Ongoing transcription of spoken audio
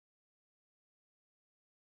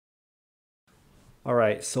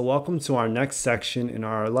Alright, so welcome to our next section in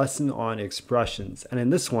our lesson on expressions. And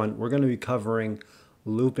in this one, we're going to be covering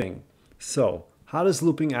looping. So, how does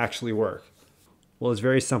looping actually work? Well, it's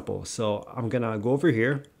very simple. So, I'm going to go over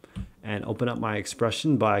here and open up my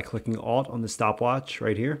expression by clicking Alt on the stopwatch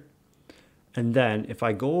right here. And then, if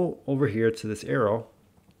I go over here to this arrow,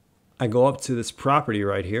 I go up to this property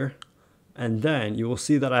right here. And then, you will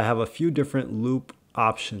see that I have a few different loop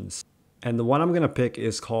options. And the one I'm going to pick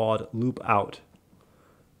is called LoopOut.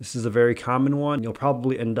 This is a very common one. You'll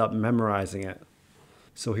probably end up memorizing it.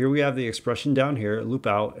 So here we have the expression down here, loop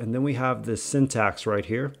out, and then we have the syntax right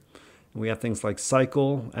here. And we have things like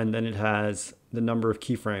cycle, and then it has the number of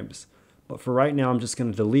keyframes. But for right now, I'm just going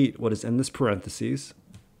to delete what is in this parentheses,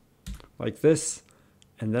 like this,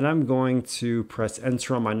 and then I'm going to press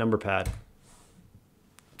enter on my number pad.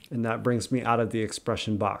 And that brings me out of the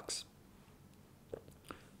expression box.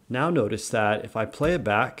 Now notice that if I play it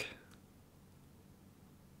back,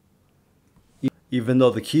 even though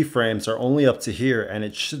the keyframes are only up to here and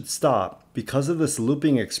it should stop, because of this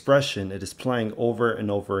looping expression, it is playing over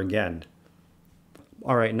and over again.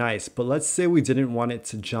 Alright, nice, but let's say we didn't want it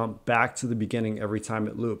to jump back to the beginning every time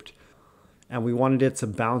it looped. And we wanted it to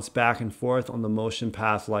bounce back and forth on the motion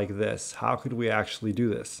path like this. How could we actually do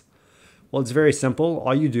this? Well, it's very simple.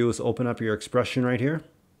 All you do is open up your expression right here.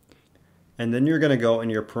 And then you're going to go in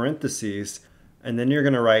your parentheses, and then you're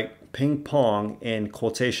going to write ping pong in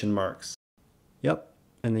quotation marks. Yep,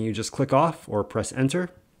 and then you just click off or press enter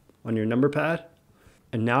on your number pad.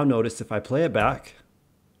 And now notice if I play it back,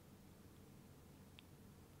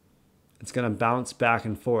 it's going to bounce back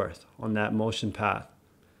and forth on that motion path.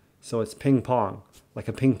 So it's ping pong, like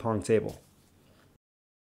a ping pong table.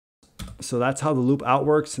 So that's how the loop out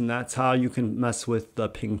works, and that's how you can mess with the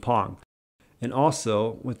ping pong. And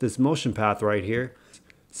also with this motion path right here,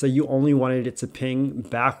 say you only wanted it to ping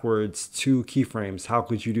backwards 2 keyframes. How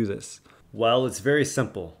could you do this? Well, it's very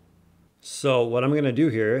simple. So what I'm going to do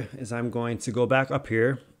here is I'm going to go back up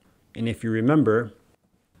here. And if you remember,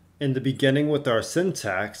 in the beginning with our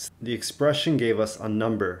syntax, the expression gave us a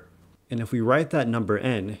number. And if we write that number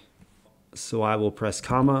in, so I will press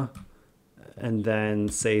comma and then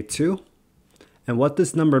say 2. And what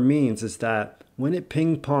this number means is that when it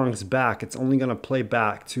ping pongs back, it's only going to play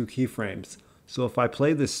back 2 keyframes. So if I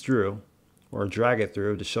play this through, or drag it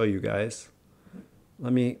through to show you guys,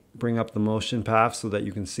 let me bring up the motion path so that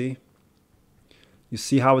you can see. You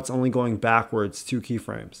see how it's only going backwards 2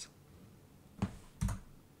 keyframes.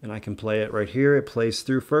 And I can play it right here. It plays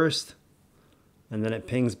through first, and then it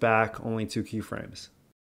pings back only 2 keyframes.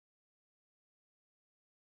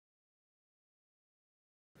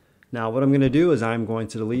 Now what I'm going to do is I'm going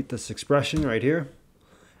to delete this expression right here.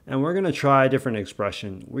 And we're going to try a different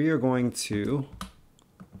expression. We are going to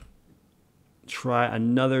try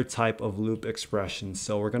another type of loop expression.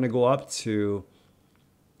 So we're going to go up to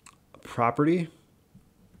property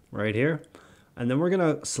right here, and then we're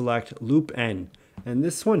going to select LoopIn. And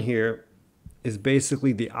this one here is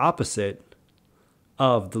basically the opposite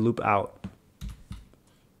of the loop out.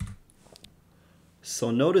 So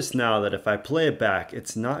notice now that if I play it back,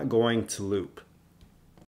 it's not going to loop.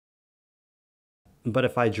 But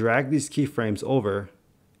if I drag these keyframes over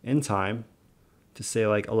in time, to say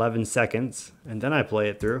like 11 seconds, and then I play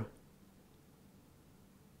it through,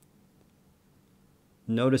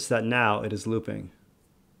 notice that now it is looping.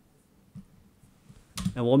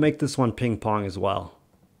 And we'll make this one ping pong as well.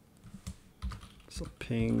 So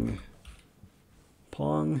ping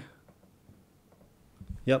pong.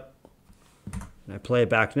 Yep. And I play it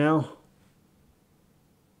back now.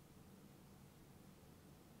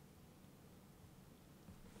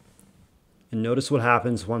 And notice what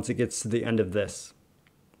happens once it gets to the end of this.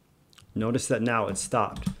 Notice that now it's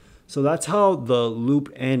stopped. So that's how the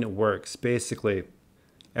loop in works. Basically,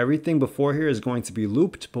 everything before here is going to be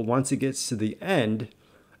looped, but once it gets to the end,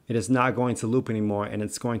 it is not going to loop anymore and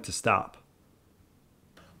it's going to stop.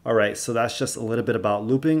 Alright, so that's just a little bit about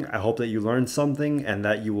looping. I hope that you learned something and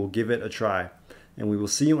that you will give it a try. And we will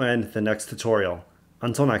see you in the next tutorial.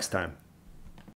 Until next time.